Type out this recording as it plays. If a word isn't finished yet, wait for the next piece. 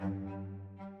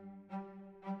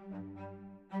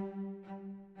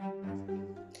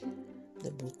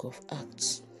book of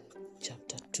Acts,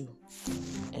 chapter 2,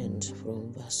 and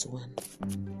from verse 1.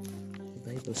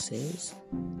 The Bible says,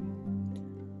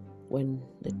 when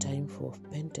the time for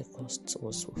Pentecost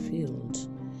was fulfilled,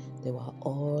 they were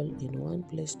all in one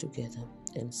place together,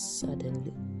 and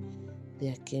suddenly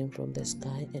there came from the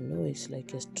sky a noise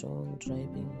like a strong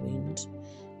driving wind.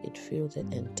 It filled the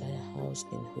entire house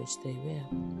in which they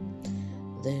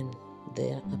were. Then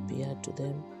there appeared to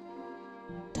them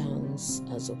tongues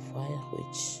as of fire,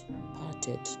 which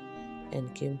parted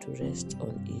and came to rest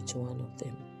on each one of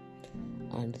them.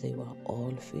 And they were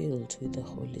all filled with the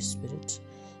Holy Spirit.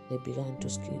 They began to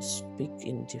speak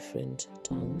in different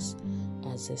tongues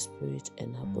as the Spirit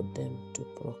enabled them to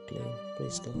proclaim.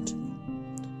 Praise God.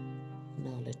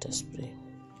 Now let us pray.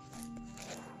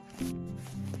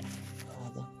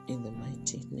 Father, in the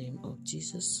mighty name of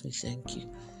Jesus, we thank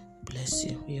you, bless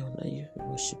you, we honor you, we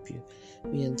worship you,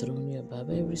 we enthrone you above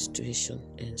every situation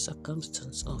and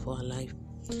circumstance of our life.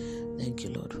 Thank you,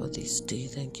 Lord, for this day.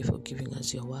 Thank you for giving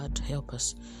us your word. Help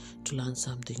us to learn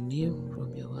something new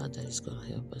from your word that is going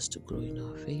to help us to grow in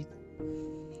our faith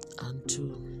and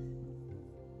to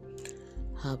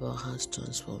have our hearts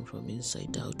transformed from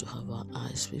inside out, to have our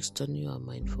eyes fixed on you, our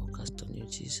mind focused on you,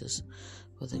 Jesus,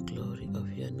 for the glory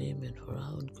of your name and for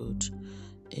our own good.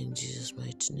 In Jesus'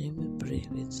 mighty name we pray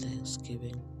with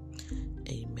thanksgiving.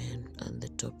 Amen. And the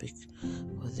topic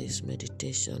for this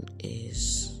meditation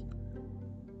is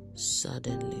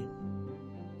suddenly.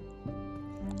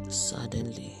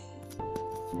 Suddenly.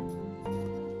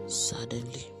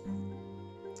 Suddenly.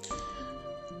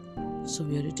 So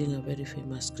we are reading a very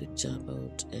famous scripture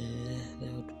about the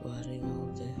outpouring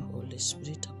of the Holy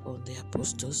Spirit upon the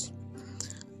apostles.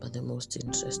 But the most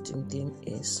interesting thing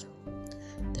is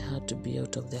they had to be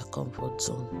out of their comfort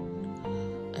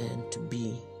zone and to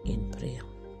be in prayer.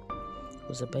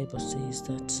 Because the Bible says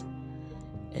that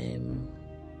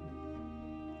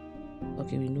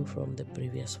we know from the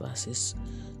previous verses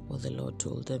what the Lord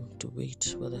told them to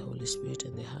wait for the Holy Spirit,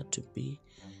 and they had to be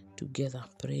together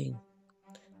praying.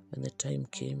 When the time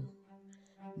came,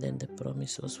 then the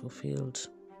promise was fulfilled.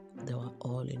 They were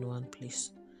all in one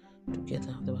place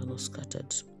together. They were not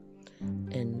scattered.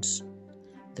 And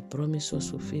the promise was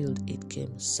fulfilled. It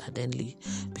came suddenly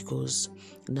because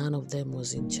none of them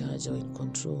was in charge or in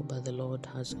control, but the Lord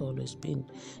has always been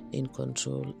in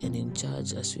control and in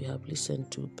charge. As we have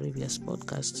listened to previous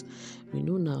podcasts, we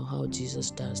know now how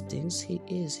Jesus does things. He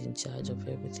is in charge of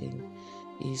everything.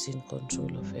 He is in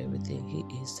control of everything. He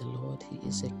is the Lord. He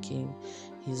is a king.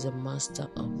 He is a master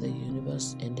of the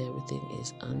universe, and everything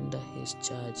is under his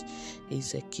charge. He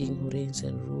is a king who reigns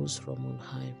and rules from on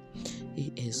high.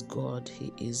 He is God.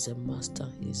 He is a master.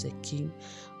 He is a king,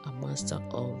 a master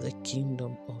of the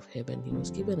kingdom of heaven. He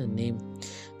was given a name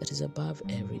that is above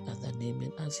every other name,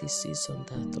 and as he sits on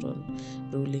that throne,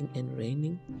 ruling and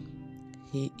reigning,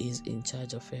 he is in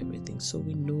charge of everything. So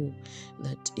we know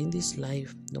that in this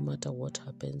life, no matter what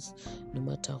happens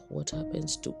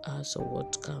to us or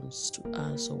what comes to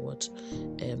us or what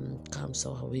comes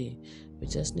our way, we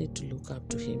just need to look up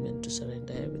to him and to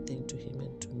surrender everything to him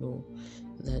and to know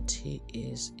that he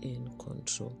is in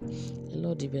control. And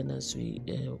Lord, even as we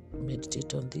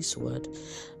meditate on this word,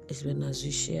 even as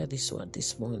we share this word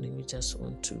this morning, we just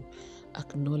want to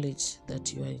acknowledge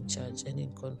that you are in charge and in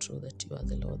control, that you are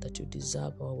the Lord, that you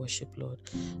deserve our worship, Lord,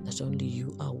 that only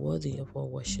you are worthy of our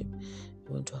worship.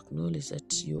 We want to acknowledge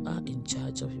that you are in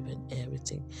charge of even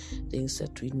everything, things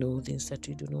that we know, things that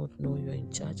we do not know. You are in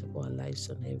charge of our lives,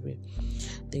 and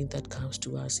everything that comes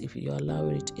to us. If you allow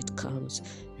it, it comes.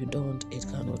 You don't, it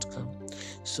cannot come.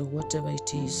 So whatever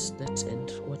it is that, and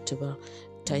whatever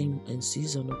time and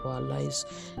season of our lives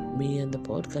me and the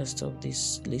podcast of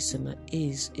this listener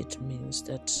is, it means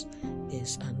that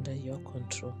is under your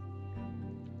control.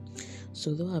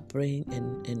 So though I'm praying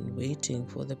and waiting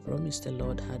for the promise the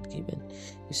Lord had given,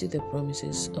 you see, the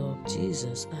promises of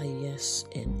Jesus are yes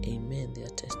and amen. They are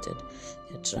tested,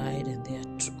 they are tried, and they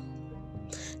are true.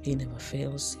 He never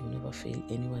fails. He will never fail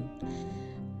anyone.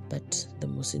 But the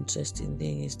most interesting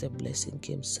thing is the blessing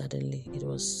came suddenly. It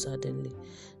was suddenly.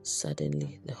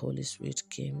 Suddenly the Holy Spirit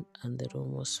came, and the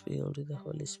room was filled with the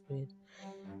Holy Spirit,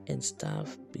 and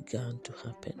stuff began to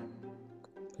happen.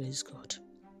 Praise God.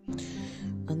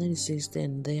 And then it says,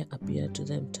 then there appeared to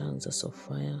them tongues as of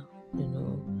fire,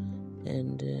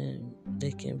 and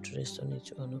they came to rest on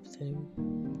each one of them.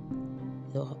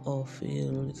 They were all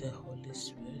filled with the Holy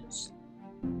Spirit.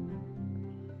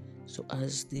 So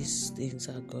as these things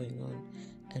are going on,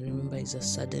 and remember, it's a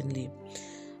suddenly,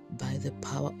 by the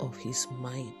power of his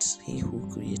might, he who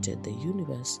created the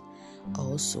universe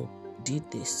also did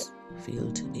this,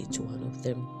 filled each one of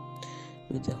them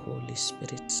with the Holy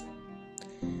Spirit.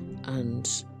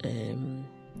 And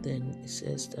then it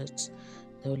says that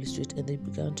the Holy Spirit, and they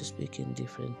began to speak in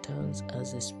different tongues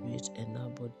as the Spirit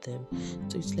enabled them.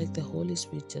 So it's like the Holy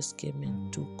Spirit just came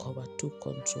and took cover, took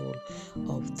control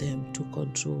of them, took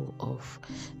control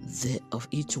of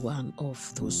each one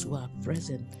of those who are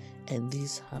present. And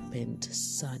this happened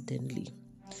suddenly.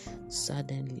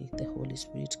 Suddenly, the Holy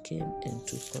Spirit came and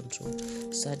took control.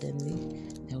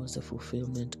 Suddenly, there was a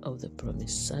fulfillment of the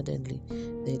promise. Suddenly,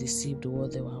 they received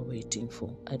what they were waiting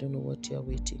for. I don't know what you're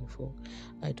waiting for.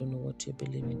 I don't know what you're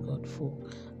believing God for.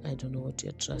 I don't know what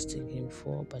you're trusting Him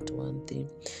for. But one thing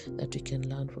that we can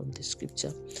learn from the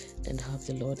scripture and have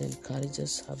the Lord encourage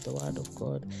us, have the Word of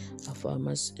God affirm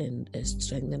us and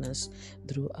strengthen us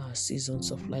through our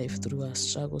seasons of life, through our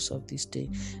struggles of this day,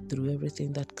 through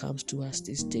everything that comes to us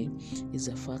this day, is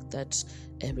the fact that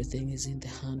everything is in the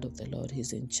hand of the Lord.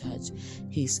 He's in charge.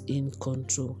 He's in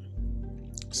control.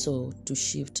 So to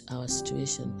shift our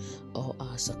situation or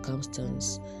our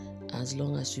circumstance, as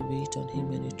long as we wait on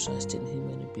Him and we trust in Him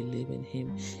and we believe in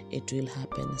Him, it will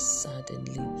happen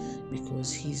suddenly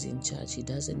because He's in charge. He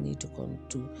doesn't need to come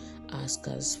to ask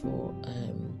us for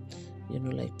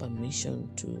like permission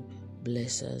to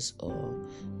bless us or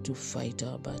to fight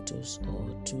our battles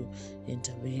or to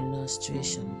intervene in our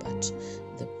situation. But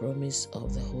the promise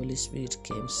of the Holy Spirit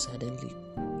came suddenly.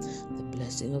 The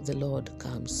blessing of the Lord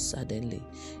comes suddenly.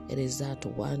 It is that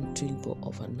one twinkle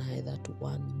of an eye, that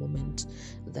one moment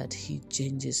that He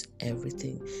changes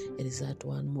everything. It is that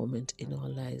one moment in our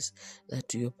lives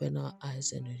that we open our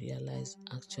eyes and we realize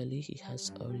actually He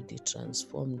has already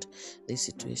transformed the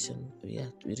situation. We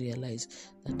realize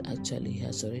that actually He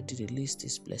has already released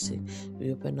His blessing.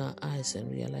 We open our eyes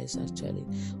and realize actually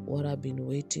what I've been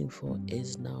waiting for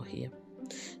is now here.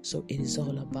 So it is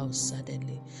all about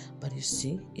suddenly. But you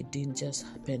see, it didn't just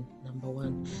happen. Number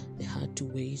one, they had to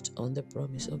wait on the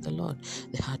promise of the Lord.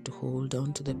 They had to hold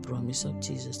on to the promise of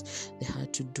Jesus. They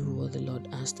had to do what the Lord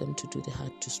asked them to do. They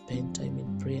had to spend time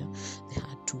in prayer. They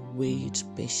had to wait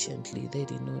patiently. They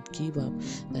did not give up.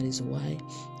 That is why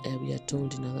we are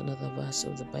told in another verse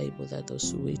of the Bible that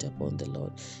those who wait upon the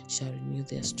Lord shall renew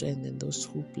their strength, and those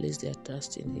who place their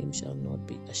trust in Him shall not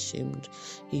be ashamed.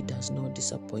 He does not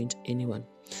disappoint anyone.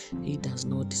 He does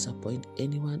not disappoint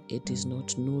anyone. It is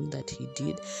not known that He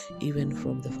did, even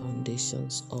from the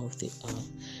foundations of the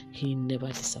earth. He never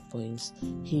disappoints.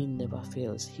 He never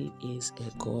fails. He is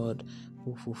a God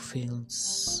who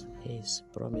fulfills His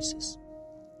promises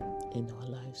in our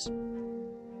lives.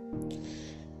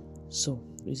 So,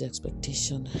 with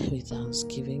expectation, with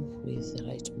thanksgiving, with the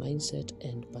right mindset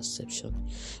and perception,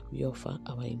 we offer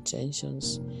our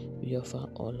intentions, we offer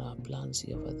all our plans,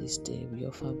 we offer this day, we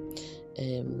offer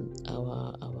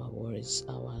our worries,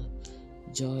 our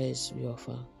joys, we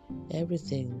offer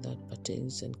everything that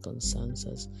pertains and concerns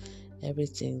us,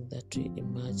 everything that we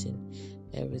imagine,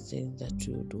 everything that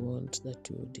we would want, that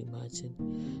we would imagine,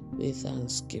 with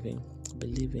thanksgiving,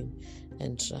 believing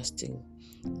and trusting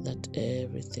that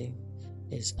everything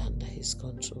is under His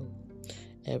control,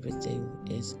 everything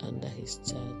is under His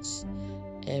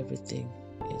charge, everything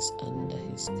is under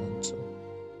His control,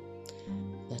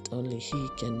 that only He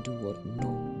can do what no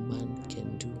man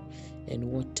can do, and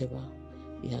whatever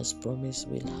He has promised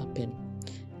will happen,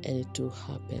 and it will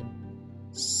happen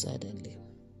suddenly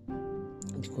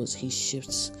because He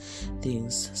shifts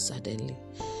things suddenly.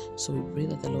 So we pray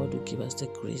that the Lord will give us the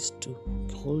grace to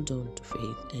hold on to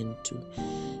faith and to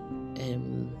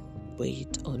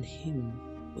wait on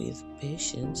Him with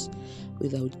patience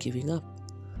without giving up.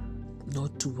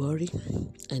 Not to worry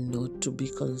and not to be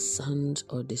concerned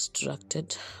or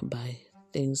distracted by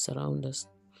things around us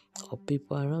or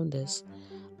people around us,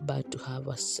 but to have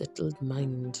a settled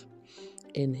mind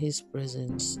in His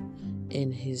presence,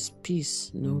 in His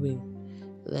peace, knowing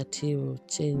that He will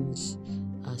change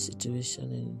our situation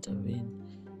and intervene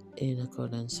in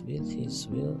accordance with His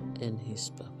will and His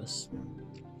purpose.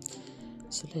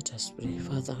 So let us pray.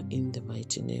 Father, in the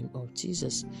mighty name of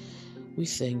Jesus, we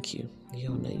thank You, we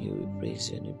honor You, we praise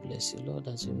You, and we bless You, Lord,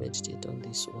 as we meditate on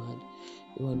this word.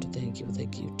 We want to thank You for the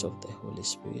gift of the Holy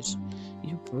Spirit.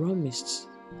 You promised,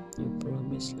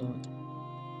 Lord,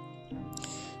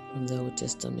 from the Old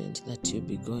Testament that You'll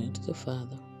be going to the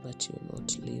Father, but You will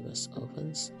not leave us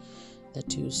orphans,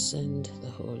 that You send the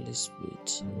Holy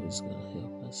Spirit who is going to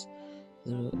help us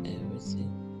through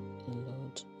everything. And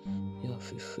Lord, we you have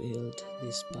fulfilled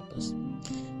this purpose.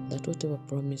 That whatever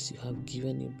promise you have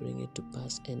given, you bring it to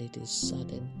pass, and it is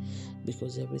sudden,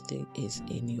 because everything is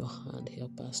in your hand.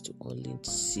 Help us to only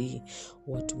see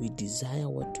what we desire,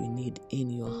 what we need in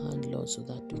your hand, Lord, so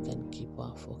that we can keep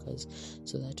our focus,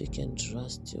 so that we can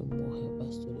trust you more. Help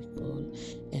us to recall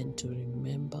and to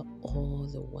remember all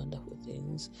the wonderful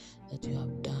things that you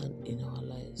have done in our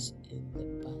lives in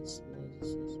the past, Lord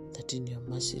Jesus. That in your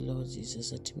mercy, Lord Jesus,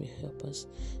 that you may help us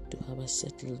to have a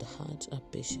settled heart, a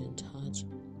patient heart,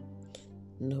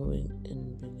 knowing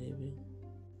and believing.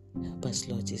 Help us,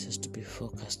 Lord Jesus, to be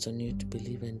focused on you, to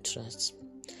believe and trust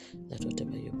that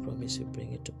whatever you promise, you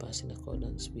bring it to pass in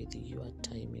accordance with your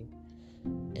timing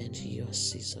and your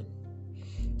season.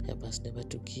 Help us never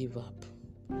to give up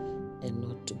and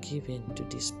not to give in to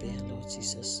despair, Lord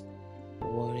Jesus,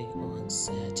 worry or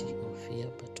anxiety or fear,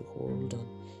 but to hold on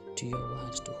to your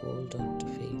word, to hold on to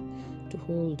faith, to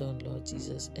hold on, Lord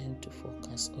Jesus, and to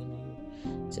focus on you.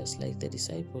 Just like the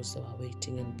disciples that were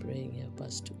waiting and praying, help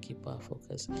us to keep our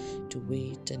focus, to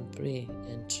wait and pray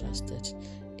and trust that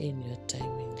in your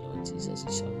timing, Lord Jesus,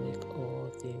 you shall make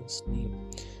all things new.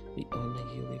 We honor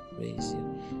you, we praise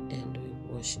you, and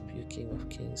we worship you, King of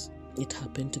Kings. It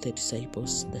happened to the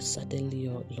disciples that suddenly,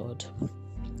 your Lord,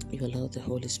 you allowed the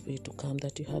Holy Spirit to come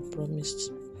that you had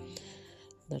promised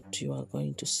that you are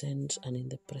going to send, and in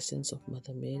the presence of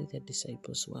Mother Mary, the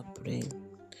disciples were praying.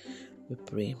 We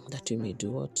pray that you may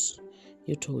do what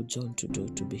you told John to do,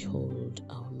 to behold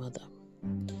our mother,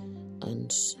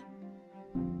 and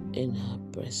in her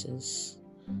presence,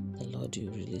 the Lord, you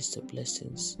release the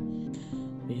blessings.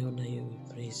 We honor you,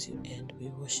 we praise you, and we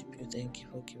worship you. Thank you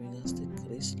for giving us the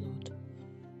grace, Lord.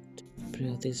 Pray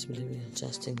of this, believing and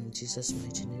trusting in Jesus'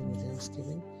 mighty name with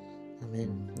thanksgiving.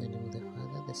 Amen. In the name of the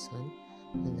Father, the Son,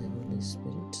 and the Holy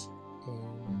Spirit.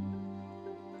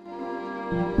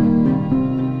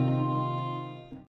 Amen.